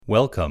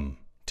Welcome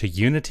to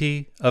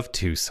Unity of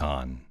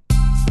Tucson.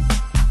 Thank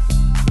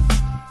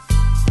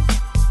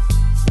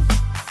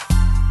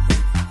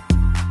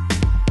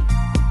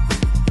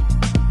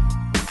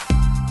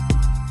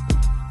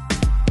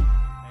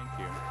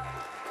you.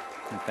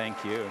 And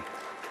thank you.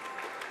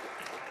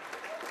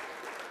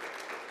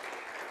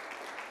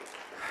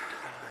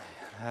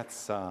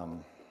 That's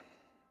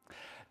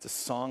it's a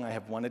song I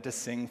have wanted to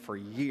sing for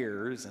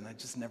years, and I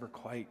just never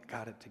quite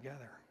got it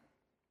together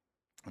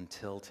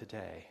until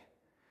today.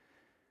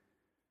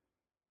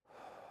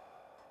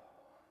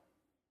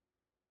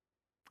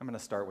 I'm going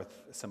to start with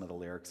some of the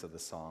lyrics of the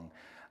song.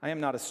 I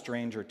am not a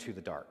stranger to the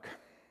dark.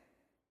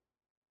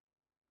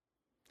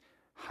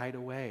 Hide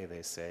away,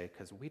 they say,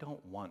 because we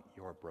don't want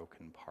your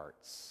broken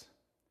parts.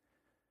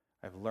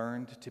 I've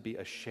learned to be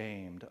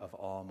ashamed of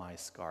all my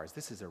scars.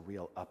 This is a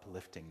real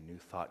uplifting New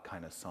Thought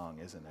kind of song,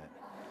 isn't it?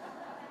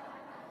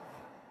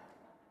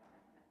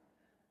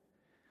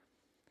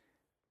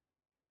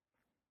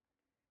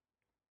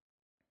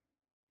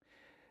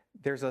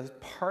 There's a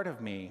part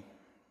of me,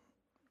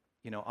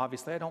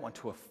 obviously I don't want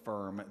to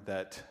affirm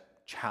that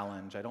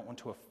challenge. I don't want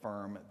to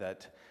affirm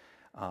that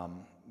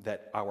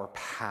our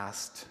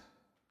past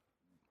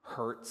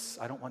hurts.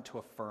 I don't want to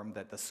affirm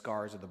that the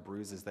scars or the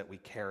bruises that we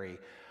carry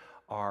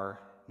are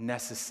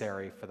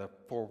necessary for the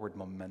forward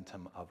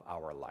momentum of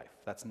our life.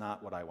 That's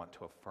not what I want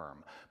to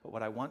affirm. But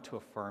what I want to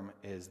affirm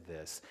is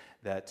this,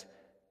 that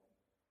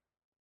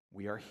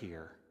we are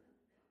here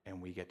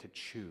and we get to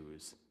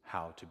choose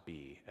how to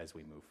be as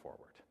we move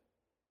forward.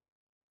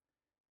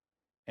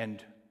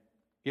 And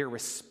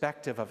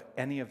irrespective of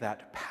any of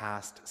that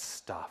past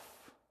stuff,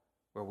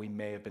 where we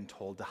may have been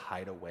told to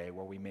hide away,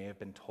 where we may have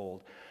been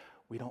told,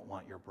 we don't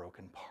want your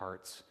broken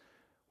parts,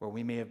 where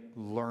we may have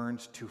learned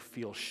to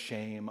feel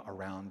shame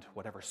around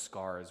whatever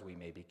scars we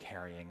may be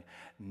carrying,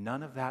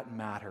 none of that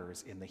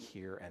matters in the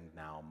here and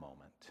now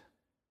moment.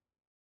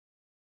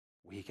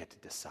 We get to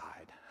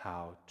decide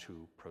how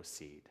to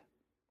proceed.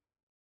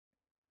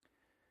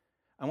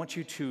 I want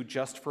you to,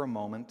 just for a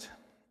moment,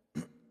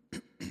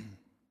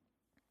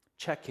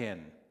 check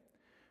in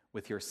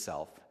with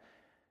yourself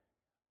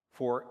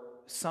for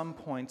some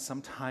point, some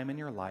time in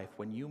your life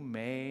when you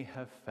may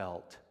have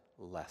felt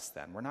less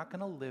than. We're not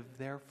going to live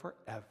there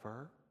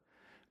forever.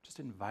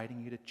 Just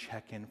inviting you to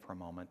check in for a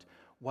moment.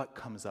 What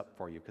comes up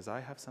for you? Because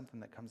I have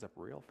something that comes up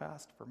real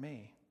fast for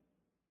me.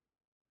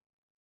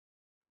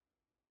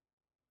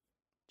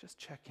 Just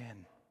check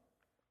in.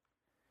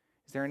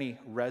 Is there any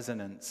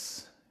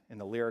resonance in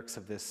the lyrics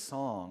of this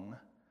song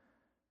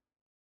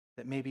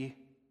that maybe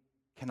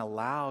can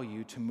allow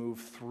you to move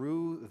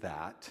through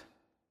that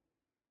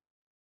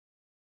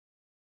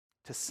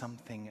to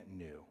something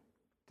new?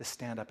 To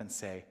stand up and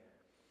say,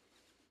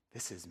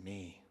 this is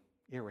me,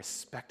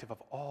 irrespective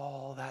of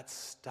all that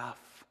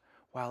stuff.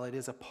 While it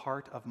is a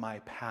part of my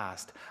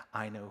past,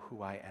 I know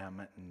who I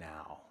am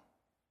now.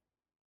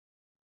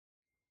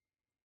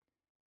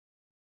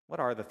 What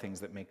are the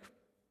things that make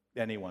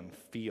anyone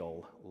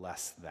feel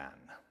less than?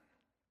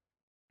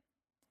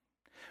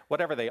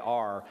 Whatever they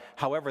are,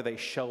 however they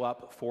show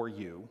up for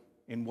you,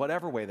 in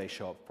whatever way they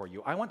show up for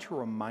you, I want to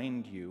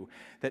remind you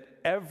that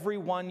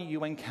everyone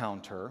you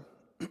encounter,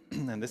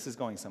 and this is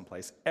going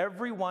someplace,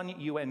 everyone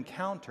you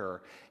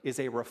encounter is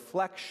a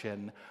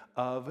reflection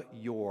of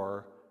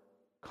your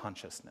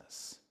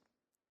consciousness.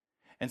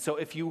 And so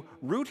if you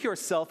root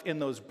yourself in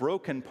those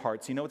broken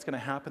parts, you know what's going to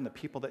happen? The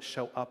people that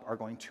show up are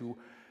going to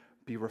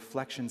be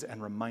reflections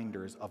and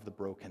reminders of the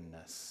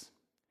brokenness.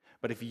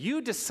 But if you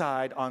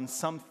decide on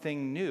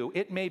something new,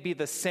 it may be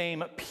the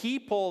same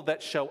people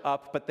that show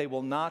up, but they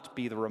will not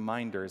be the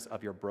reminders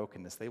of your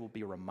brokenness. They will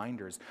be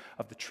reminders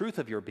of the truth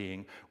of your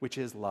being, which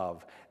is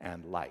love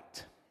and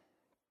light.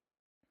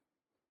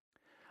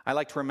 I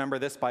like to remember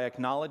this by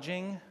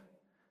acknowledging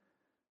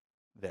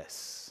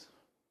this.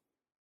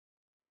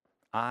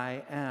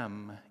 I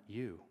am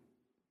you.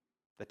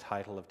 The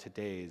title of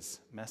today's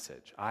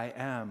message. I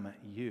am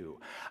you.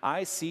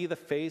 I see the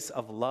face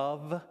of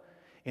love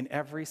in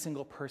every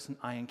single person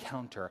I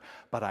encounter,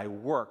 but I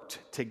worked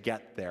to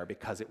get there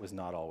because it was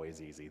not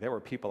always easy. There were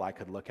people I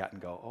could look at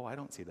and go, oh, I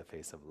don't see the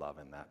face of love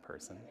in that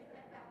person.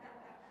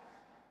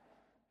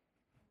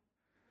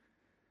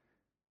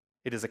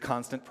 It is a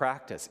constant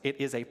practice.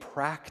 It is a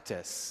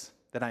practice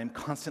that I am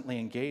constantly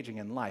engaging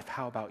in life.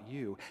 How about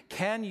you?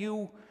 Can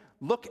you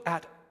look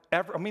at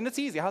it's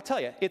easy, I'll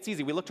tell you, it's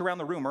easy. We looked around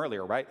the room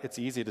earlier, right? It's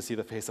easy to see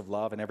the face of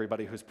love in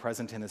everybody who's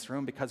present in this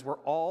room because we're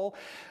all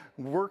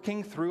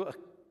working through a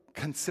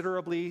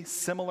considerably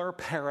similar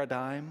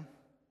paradigm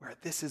where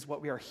this is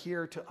what we are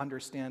here to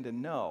understand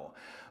and know.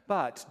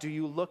 But do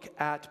you look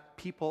at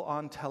people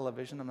on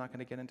television? I'm not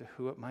going to get into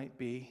who it might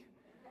be.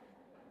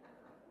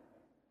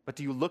 But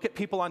do you look at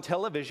people on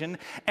television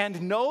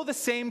and know the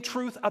same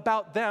truth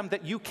about them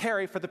that you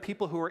carry for the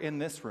people who are in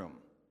this room?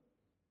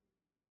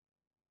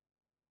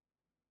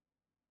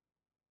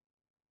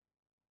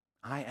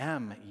 I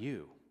am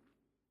you.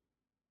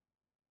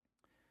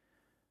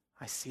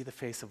 I see the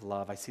face of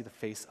love. I see the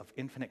face of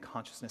infinite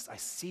consciousness. I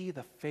see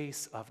the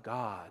face of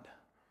God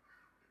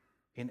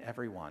in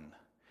everyone.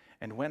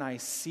 And when I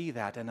see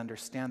that and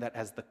understand that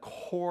as the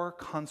core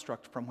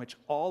construct from which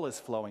all is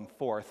flowing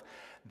forth,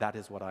 that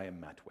is what I am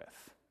met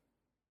with.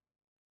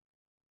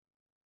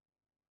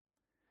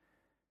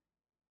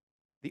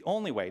 The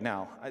only way,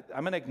 now,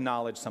 I'm going to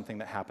acknowledge something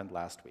that happened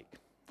last week,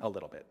 a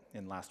little bit,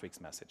 in last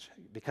week's message,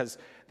 because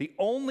the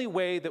only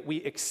way that we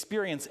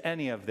experience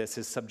any of this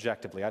is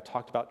subjectively. I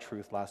talked about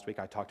truth last week.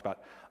 I talked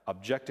about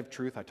objective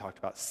truth. I talked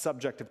about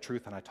subjective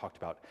truth, and I talked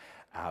about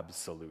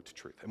absolute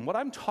truth. And what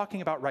I'm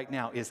talking about right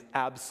now is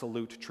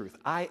absolute truth.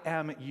 I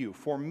am you.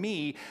 For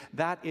me,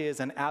 that is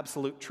an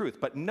absolute truth.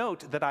 But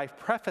note that I've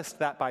prefaced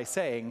that by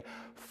saying,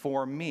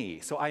 for me.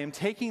 So I am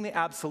taking the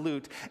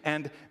absolute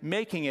and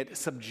making it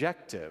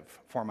subjective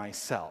for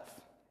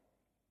myself.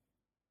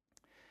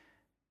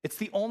 It's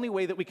the only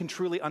way that we can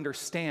truly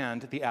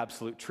understand the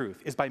absolute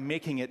truth, is by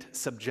making it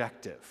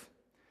subjective.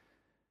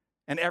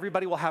 And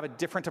everybody will have a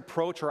different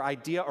approach or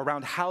idea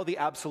around how the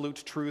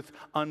absolute truth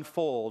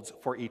unfolds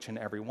for each and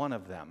every one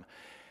of them.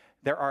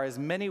 There are as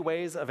many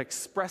ways of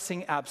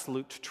expressing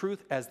absolute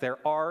truth as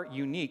there are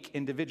unique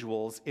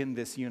individuals in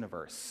this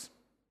universe.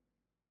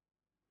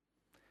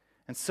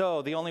 And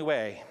so the only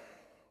way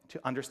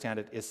to understand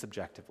it is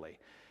subjectively.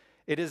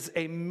 It is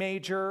a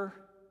major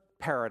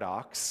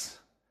paradox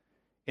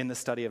in the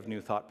study of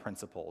New Thought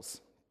principles.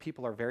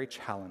 People are very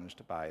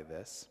challenged by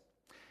this.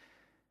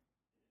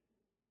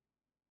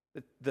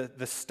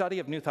 The study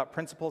of New Thought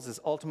principles is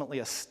ultimately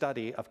a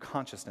study of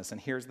consciousness, and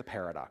here's the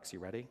paradox. You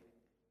ready?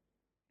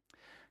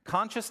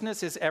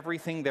 Consciousness is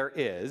everything there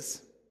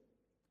is,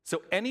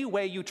 so any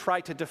way you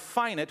try to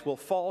define it will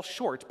fall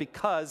short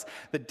because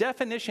the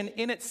definition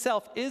in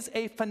itself is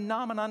a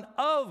phenomenon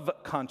of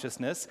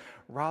consciousness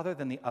rather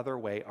than the other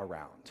way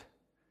around.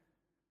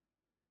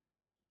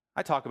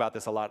 I talk about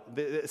this a lot.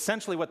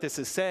 Essentially what this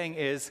is saying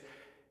is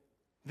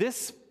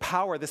this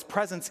power, this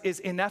presence is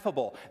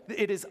ineffable.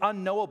 It is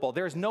unknowable.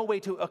 There is no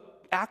way to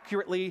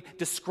accurately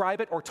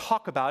describe it or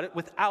talk about it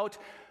without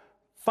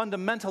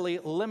fundamentally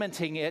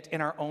limiting it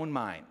in our own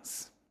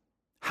minds.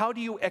 How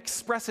do you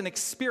express and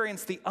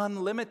experience the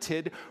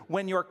unlimited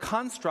when your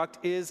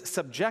construct is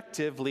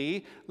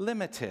subjectively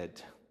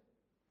limited?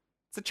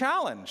 It's a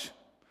challenge.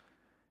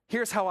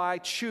 Here's how I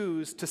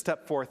choose to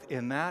step forth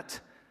in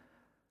that.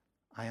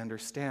 I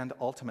understand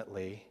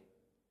ultimately,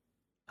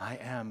 I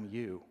am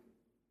you.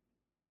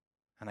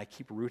 And I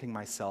keep rooting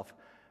myself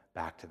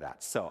back to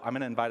that. So I'm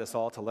going to invite us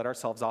all to let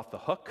ourselves off the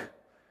hook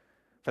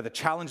for the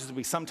challenges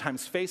we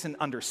sometimes face in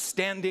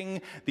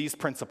understanding these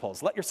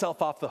principles. Let yourself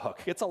off the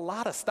hook. It's a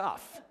lot of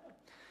stuff.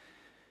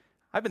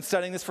 I've been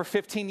studying this for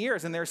 15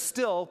 years, and there's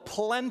still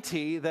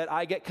plenty that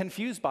I get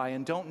confused by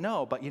and don't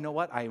know. But you know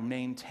what? I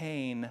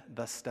maintain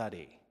the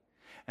study.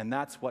 And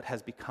that's what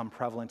has become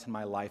prevalent in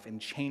my life and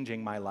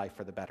changing my life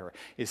for the better,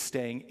 is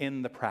staying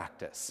in the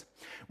practice.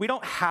 We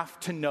don't have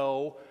to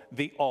know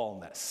the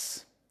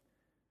allness.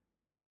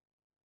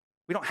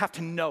 We don't have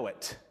to know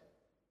it.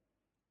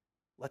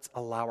 Let's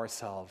allow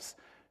ourselves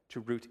to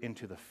root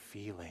into the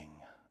feeling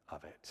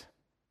of it.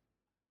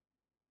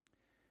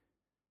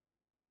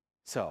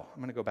 So, I'm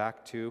going to go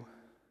back to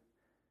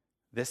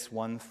this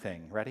one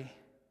thing. Ready?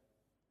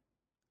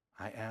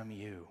 I am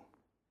you.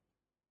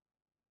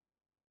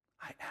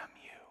 I am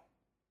you.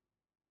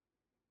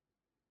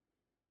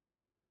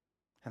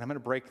 And I'm going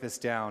to break this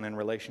down in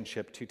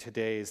relationship to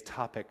today's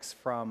topics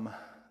from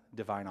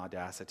Divine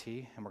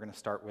Audacity. And we're going to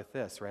start with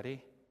this.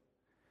 Ready?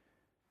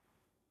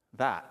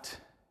 That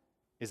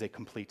is a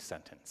complete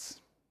sentence.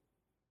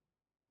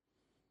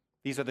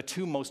 These are the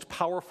two most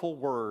powerful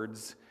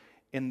words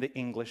in the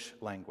English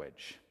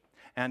language.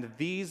 And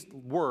these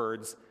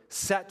words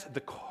set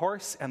the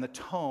course and the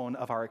tone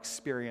of our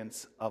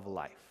experience of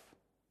life.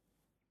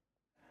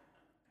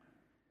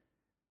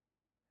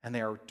 And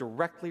they are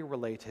directly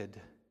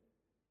related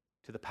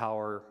to the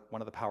power,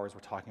 one of the powers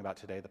we're talking about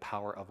today, the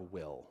power of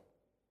will.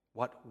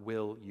 What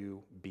will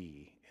you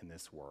be in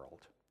this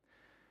world?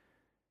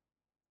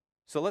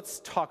 So let's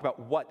talk about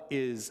what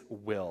is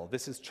will.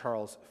 This is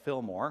Charles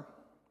Fillmore.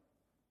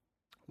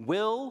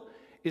 Will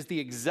is the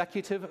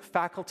executive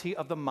faculty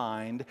of the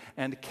mind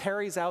and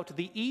carries out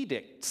the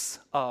edicts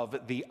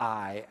of the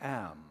I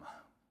am.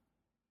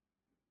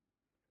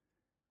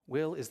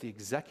 Will is the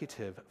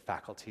executive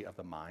faculty of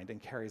the mind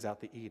and carries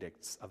out the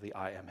edicts of the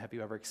I am. Have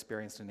you ever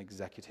experienced an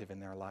executive in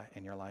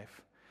your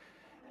life?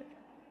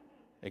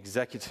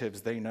 Executives,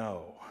 they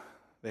know.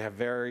 They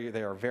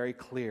are very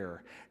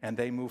clear, and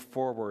they move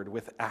forward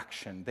with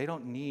action. They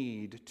don't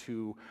need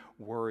to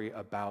worry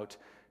about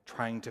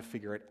trying to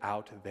figure it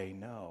out. They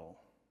know.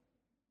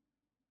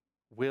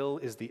 Will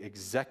is the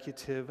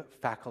executive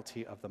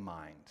faculty of the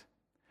mind.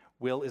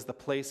 Will is the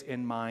place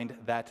in mind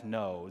that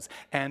knows,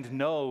 and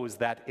knows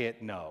that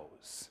it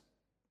knows.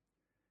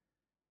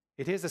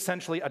 It is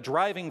essentially a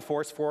driving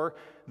force for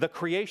the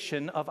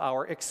creation of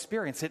our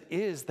experience. It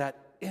is that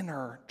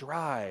inner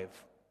drive.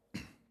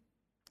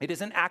 It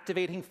is an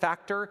activating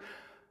factor,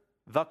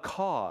 the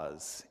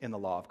cause in the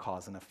law of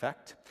cause and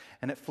effect,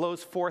 and it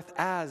flows forth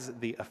as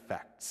the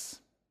effects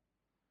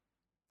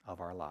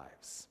of our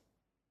lives.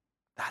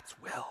 That's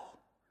will.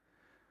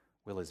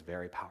 Will is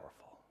very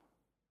powerful.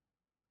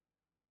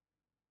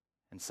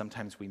 And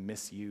sometimes we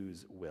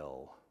misuse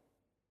will.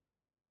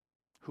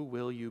 Who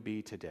will you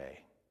be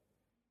today?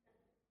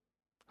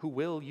 Who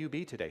will you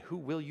be today? Who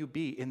will you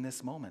be in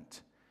this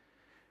moment?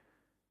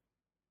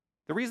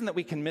 The reason that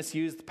we can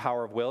misuse the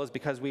power of will is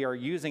because we are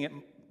using it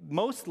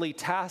mostly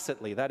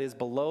tacitly, that is,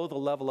 below the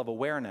level of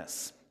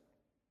awareness.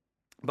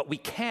 But we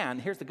can,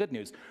 here's the good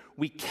news,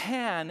 we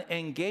can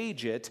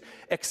engage it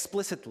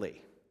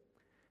explicitly.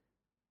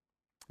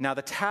 Now,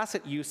 the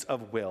tacit use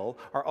of will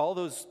are all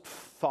those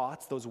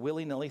thoughts, those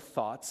willy-nilly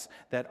thoughts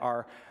that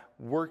are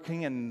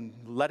working and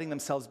letting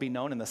themselves be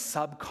known in the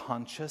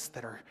subconscious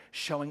that are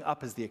showing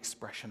up as the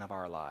expression of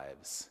our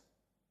lives.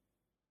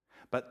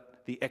 But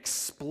the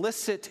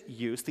explicit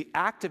use, the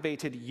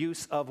activated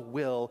use of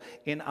will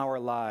in our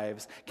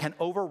lives can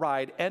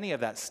override any of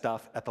that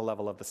stuff at the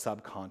level of the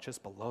subconscious,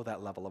 below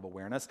that level of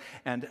awareness.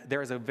 And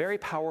there is a very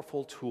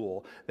powerful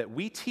tool that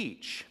we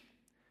teach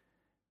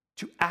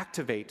to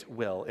activate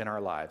will in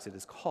our lives. It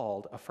is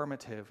called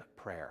affirmative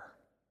prayer.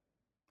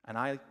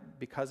 And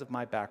because of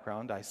my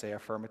background, I say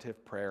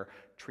affirmative prayer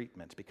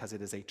treatment because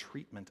it is a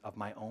treatment of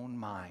my own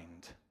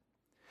mind.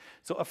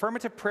 So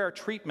affirmative prayer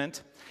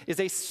treatment is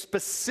a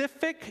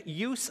specific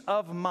use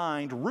of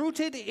mind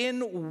rooted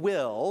in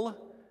will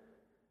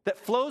that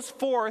flows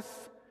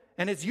forth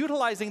and is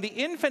utilizing the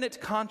infinite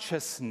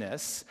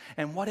consciousness.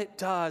 And what it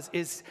does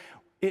is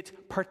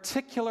it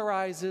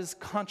particularizes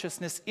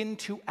consciousness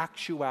into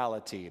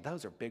actuality.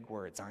 Those are big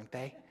words, aren't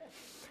they?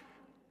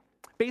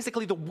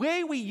 Basically, the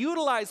way we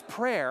utilize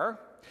prayer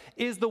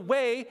is the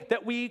way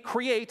that we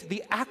create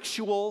the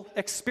actual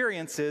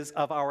experiences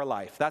of our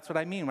life. That's what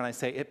I mean when I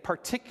say it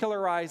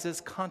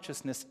particularizes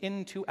consciousness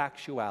into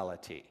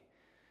actuality.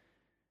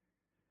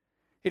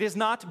 It is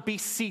not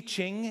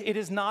beseeching, it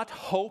is not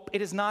hope,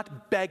 it is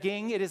not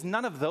begging, it is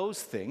none of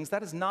those things.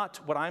 That is not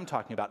what I'm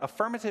talking about.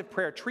 Affirmative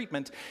prayer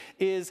treatment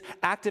is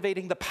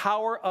activating the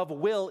power of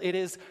will. It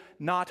is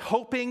not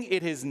hoping,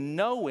 it is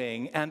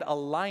knowing and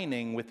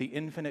aligning with the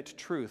infinite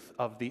truth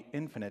of the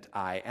infinite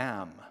I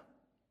am.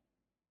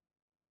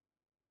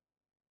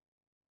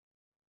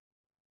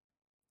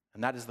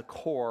 And that is the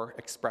core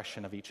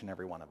expression of each and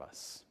every one of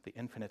us, the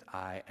infinite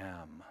I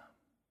am.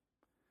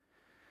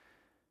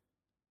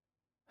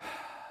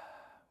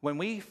 When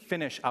we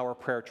finish our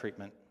prayer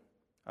treatment,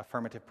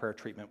 affirmative prayer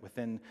treatment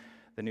within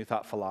the New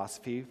Thought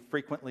philosophy,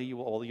 frequently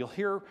you'll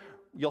hear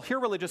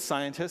religious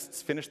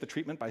scientists finish the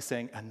treatment by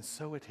saying, "And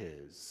so it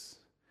is."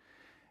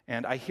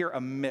 And I hear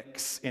a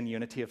mix in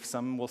unity of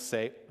some will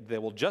say, they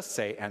will just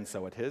say, "And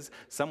so it is."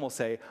 Some will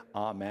say,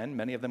 "Amen."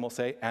 Many of them will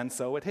say, "And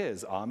so it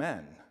is,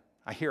 amen."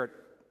 I hear it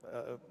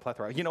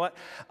plethora. You know what?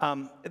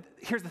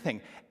 Here's the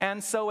thing.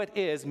 "And so it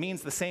is"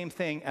 means the same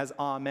thing as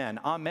 "Amen."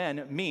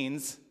 Amen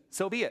means,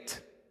 "So be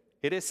it.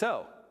 It is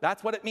so."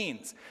 That's what it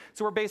means.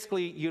 So we're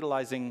basically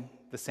utilizing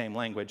the same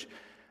language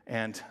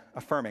and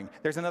affirming.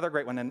 There's another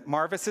great one, and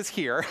Marvis is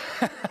here.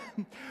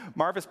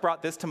 Marvis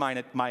brought this to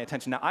my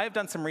attention. Now, I have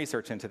done some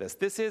research into this.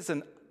 This is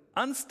an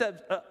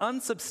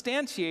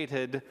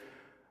unsubstantiated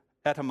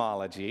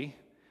etymology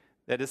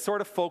that is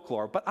sort of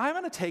folklore, but I'm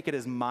going to take it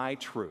as my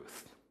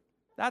truth.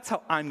 That's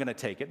how I'm going to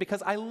take it,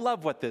 because I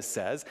love what this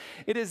says.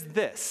 It is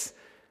this.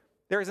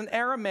 There is an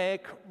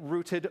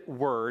Aramaic-rooted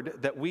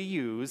word that we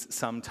use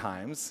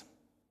sometimes,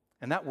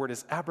 and that word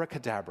is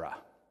abracadabra.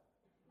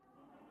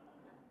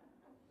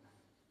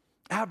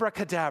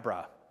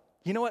 Abracadabra.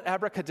 You know what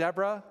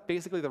abracadabra,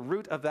 basically the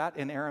root of that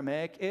in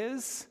Aramaic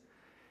is?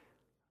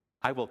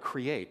 I will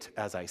create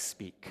as I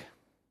speak.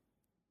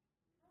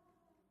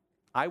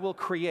 I will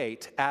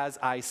create as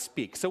I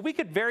speak. So we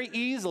could very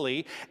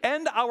easily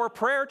end our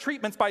prayer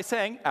treatments by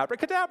saying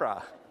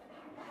abracadabra.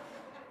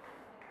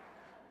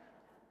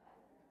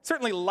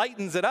 Certainly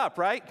lightens it up,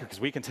 right? Because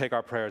we can take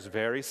our prayers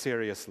very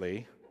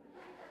seriously.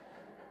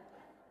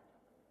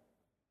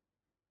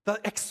 The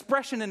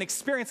expression and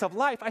experience of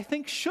life, I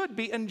think, should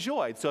be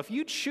enjoyed. So if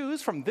you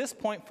choose from this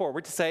point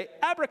forward to say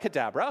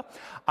abracadabra,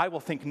 I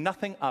will think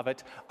nothing of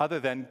it other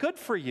than good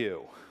for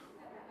you.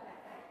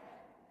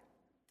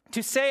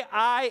 To say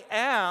I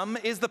am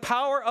is the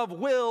power of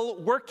will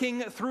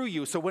working through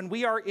you. So when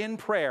we are in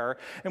prayer,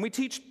 and we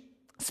teach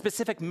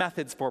specific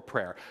methods for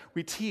prayer,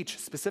 we teach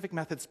specific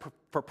methods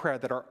for prayer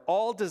that are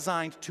all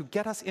designed to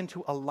get us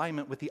into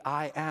alignment with the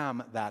I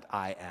am that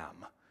I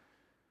am.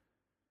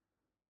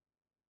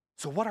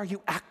 So what are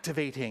you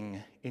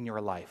activating in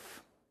your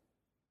life?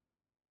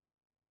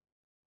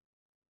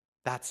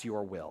 That's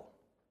your will.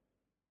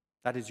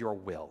 That is your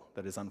will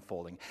that is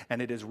unfolding.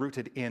 And it is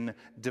rooted in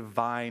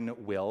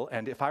divine will.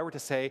 And if I were to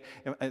say,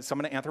 so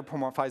I'm going to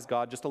anthropomorphize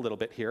God just a little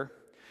bit here.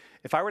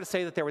 If I were to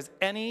say that there was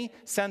any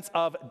sense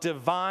of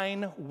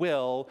divine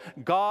will,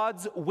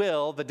 God's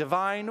will, the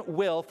divine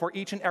will for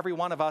each and every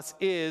one of us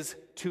is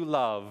to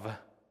love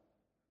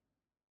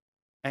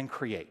and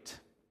create.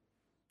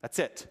 That's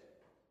it.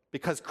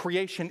 Because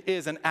creation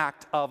is an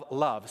act of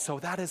love. So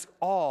that is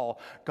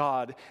all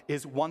God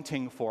is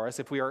wanting for us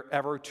if we are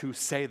ever to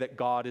say that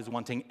God is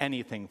wanting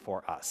anything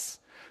for us.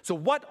 So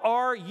what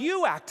are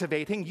you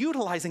activating,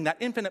 utilizing that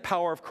infinite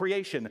power of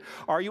creation?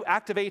 Are you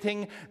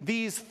activating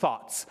these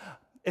thoughts?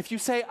 If you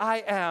say,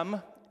 I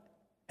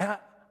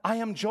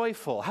am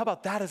joyful, how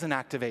about that as an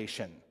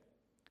activation?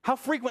 How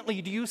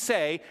frequently do you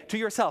say to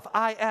yourself,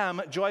 I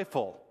am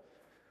joyful?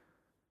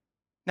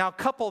 Now,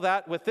 couple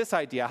that with this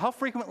idea. How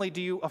frequently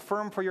do you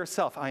affirm for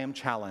yourself, I am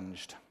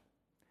challenged?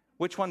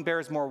 Which one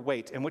bears more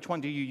weight, and which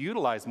one do you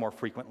utilize more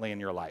frequently in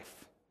your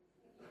life?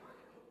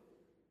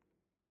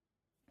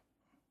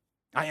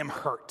 I am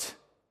hurt.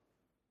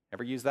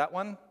 Ever use that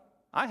one?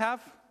 I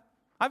have.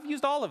 I've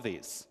used all of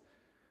these.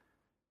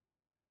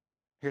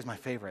 Here's my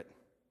favorite.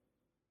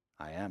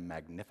 I am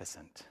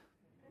magnificent.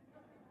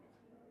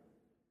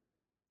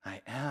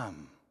 I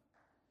am.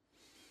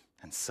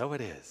 And so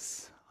it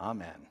is.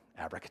 Amen.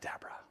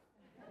 Abracadabra.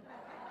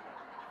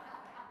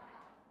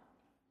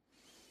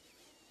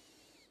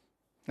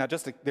 Now,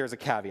 there's a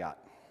caveat.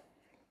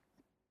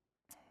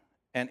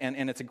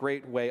 And it's a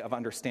great way of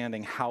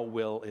understanding how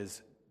will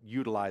is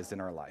utilized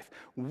in our life.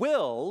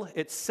 Will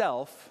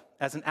itself,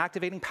 as an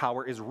activating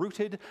power, is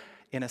rooted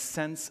in a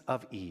sense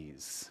of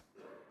ease.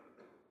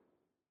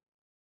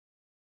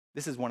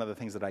 This is one of the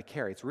things that I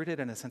carry. It's rooted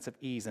in a sense of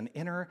ease, an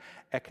inner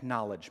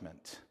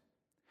acknowledgement.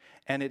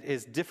 And it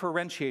is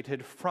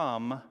differentiated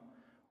from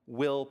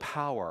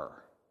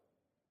willpower,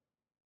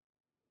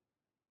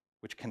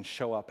 which can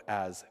show up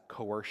as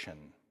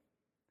coercion.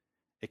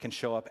 It can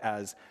show up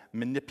as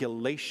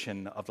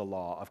manipulation of the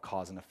law of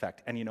cause and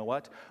effect. And you know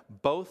what?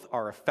 Both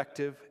are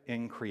effective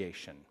in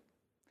creation.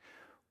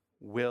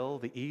 Will,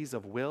 the ease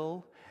of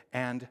will,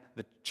 and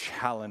the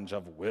challenge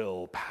of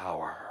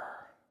willpower.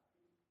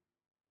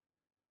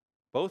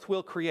 Both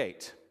will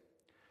create.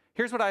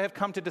 Here's what I have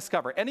come to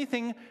discover.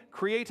 Anything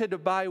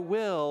created by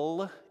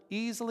will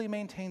easily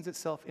maintains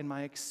itself in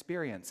my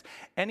experience.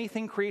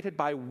 Anything created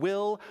by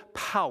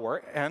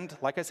willpower, and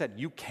like I said,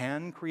 you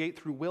can create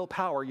through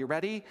willpower. You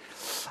ready?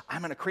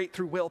 I'm going to create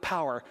through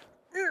willpower.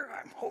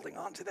 I'm holding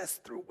on to this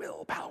through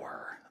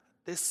willpower.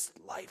 This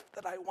life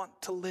that I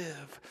want to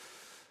live.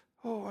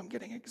 Oh, I'm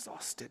getting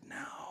exhausted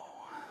now.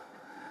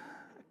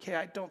 Okay,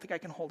 I don't think I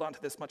can hold on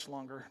to this much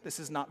longer. This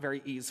is not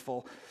very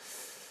easeful.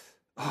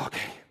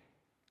 Okay.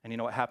 And you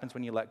know what happens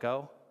when you let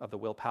go of the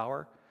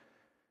willpower?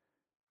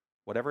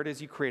 Whatever it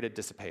is you created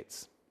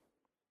dissipates.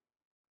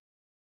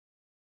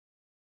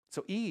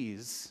 So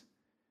ease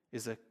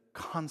is a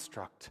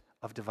construct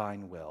of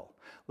divine will.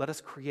 Let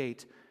us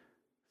create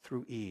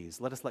through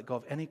ease. Let us let go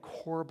of any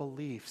core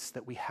beliefs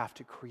that we have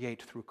to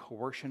create through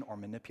coercion or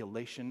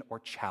manipulation or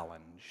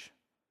challenge.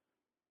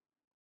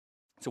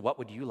 So what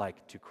would you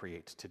like to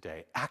create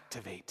today?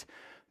 Activate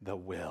the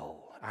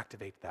will.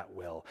 Activate that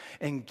will.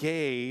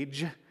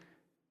 Engage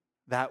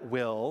that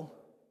will,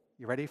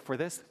 you ready for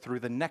this? Through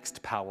the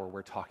next power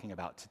we're talking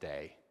about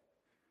today.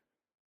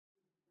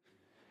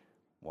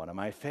 One of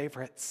my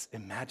favorites,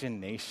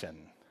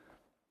 imagination.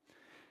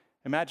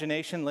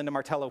 Imagination, Linda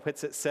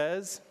Martello-Whitsitt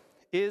says,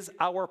 is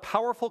our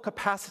powerful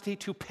capacity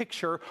to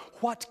picture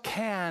what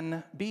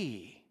can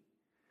be.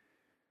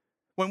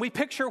 When we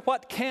picture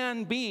what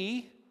can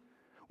be,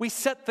 we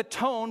set the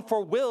tone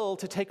for will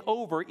to take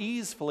over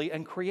easily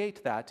and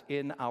create that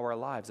in our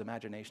lives.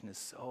 Imagination is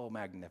so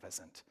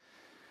magnificent.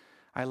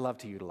 I love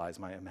to utilize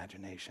my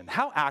imagination.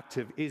 How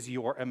active is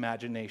your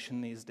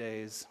imagination these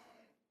days?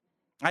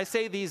 I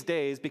say these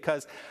days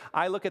because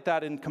I look at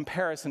that in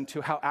comparison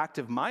to how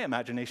active my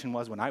imagination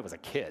was when I was a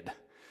kid.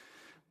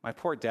 My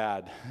poor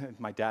dad,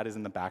 my dad is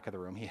in the back of the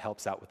room. He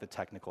helps out with the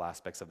technical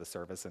aspects of the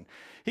service. And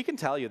he can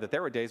tell you that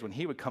there were days when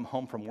he would come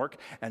home from work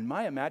and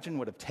my imagination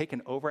would have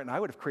taken over and I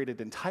would have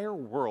created entire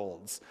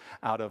worlds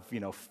out of,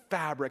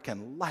 fabric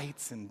and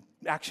lights and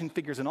action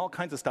figures and all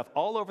kinds of stuff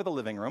all over the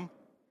living room.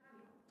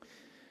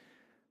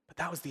 But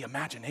that was the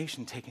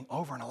imagination taking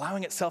over and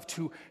allowing itself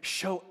to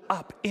show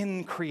up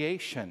in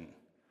creation.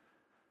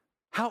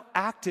 How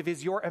active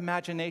is your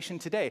imagination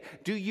today?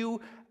 Do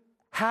you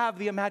have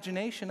the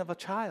imagination of a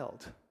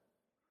child?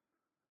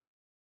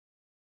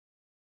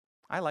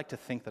 I like to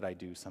think that I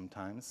do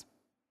sometimes,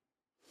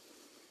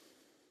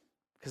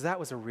 because that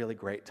was a really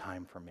great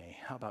time for me.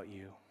 How about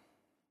you?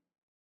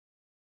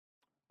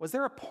 Was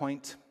there a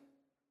point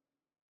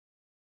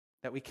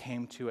that we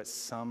came to at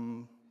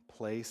some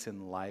place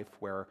in life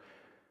where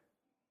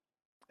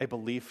a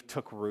belief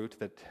took root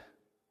that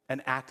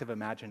an active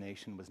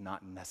imagination was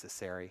not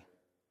necessary?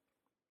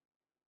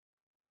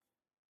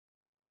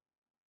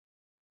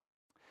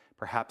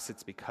 Perhaps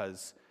it's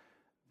because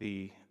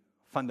the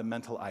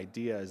fundamental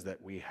idea is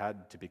that we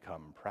had to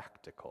become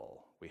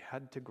practical. We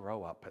had to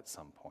grow up at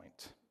some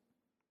point.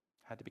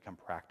 Had to become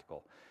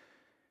practical.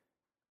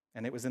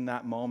 And it was in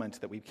that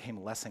moment that we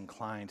became less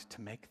inclined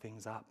to make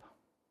things up.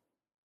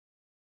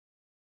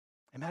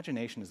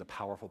 Imagination is a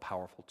powerful,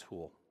 powerful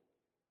tool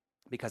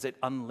because it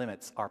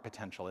unlimits our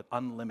potential. It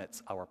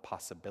unlimits our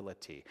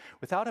possibility.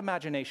 Without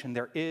imagination,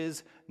 there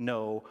is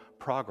no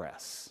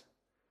progress.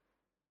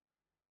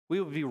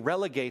 We would be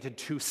relegated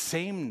to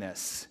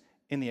sameness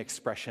in the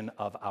expression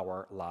of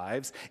our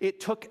lives. It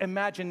took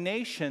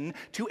imagination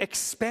to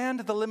expand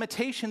the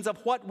limitations of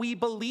what we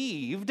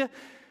believed,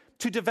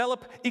 to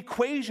develop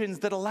equations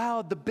that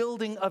allowed the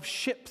building of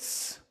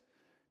ships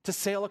to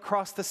sail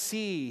across the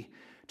sea,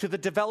 to the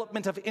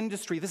development of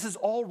industry. This is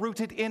all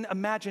rooted in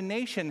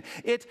imagination.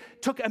 It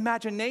took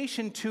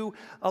imagination to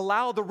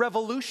allow the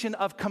revolution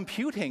of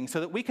computing so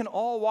that we can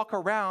all walk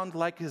around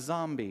like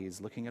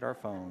zombies looking at our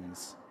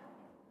phones,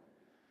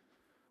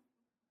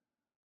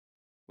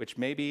 which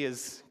maybe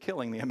is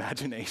killing the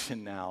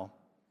imagination now.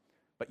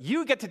 But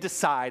you get to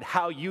decide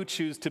how you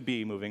choose to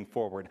be moving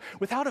forward.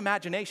 Without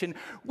imagination,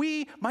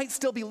 we might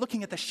still be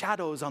looking at the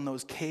shadows on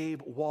those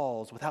cave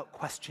walls without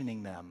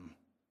questioning them.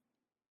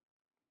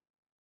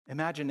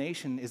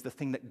 Imagination is the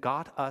thing that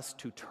got us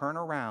to turn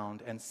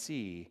around and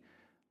see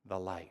the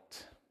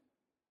light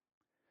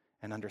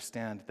and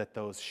understand that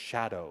those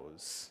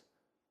shadows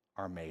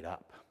are made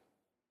up.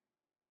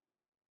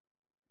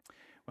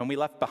 When we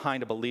left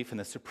behind a belief in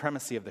the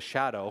supremacy of the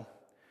shadow,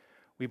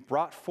 we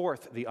brought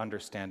forth the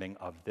understanding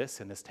of this,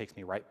 and this takes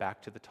me right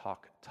back to the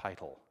talk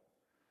title,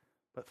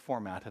 but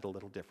formatted a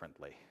little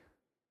differently.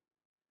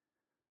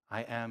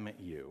 I am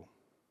you,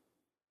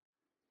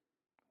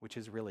 which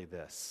is really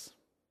this.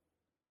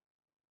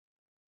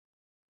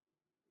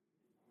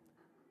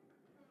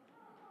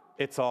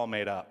 It's all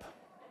made up.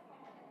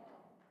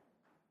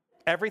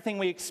 Everything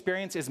we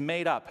experience is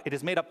made up. It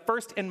is made up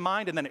first in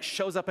mind, and then it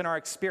shows up in our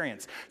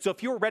experience. So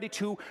if you're ready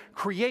to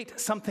create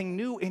something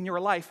new in your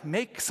life,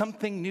 make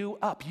something new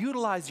up.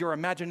 Utilize your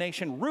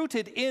imagination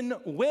rooted in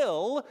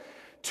will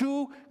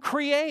to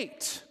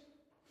create.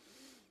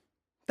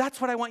 That's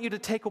what I want you to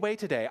take away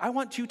today. I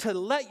want you to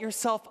let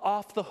yourself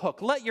off the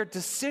hook. Let your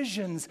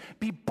decisions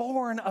be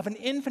born of an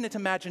infinite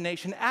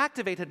imagination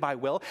activated by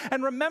will.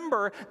 And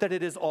remember that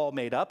it is all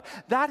made up.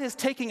 That is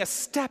taking a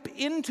step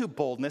into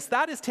boldness.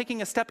 That is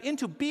taking a step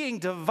into being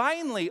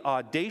divinely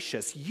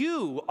audacious.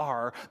 You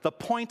are the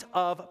point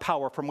of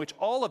power from which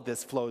all of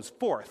this flows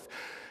forth.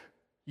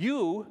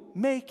 You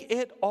make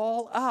it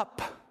all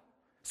up.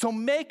 So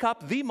make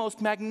up the most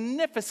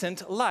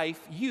magnificent life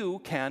you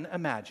can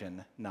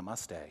imagine.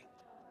 Namaste.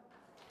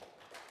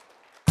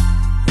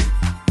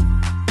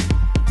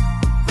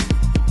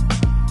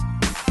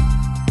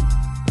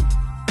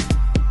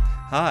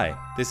 Hi,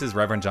 this is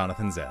Reverend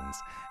Jonathan Zenz,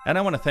 and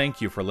I want to thank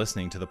you for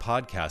listening to the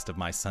podcast of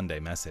my Sunday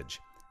message.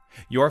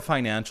 Your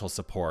financial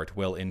support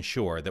will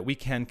ensure that we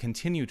can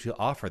continue to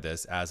offer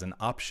this as an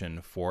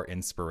option for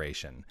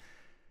inspiration.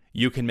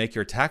 You can make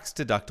your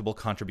tax-deductible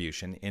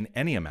contribution in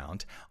any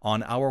amount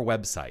on our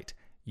website,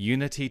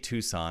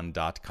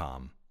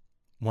 unitytucson.com.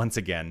 Once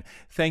again,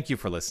 thank you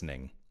for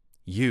listening.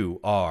 You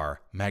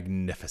are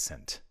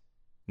magnificent.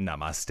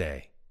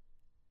 Namaste.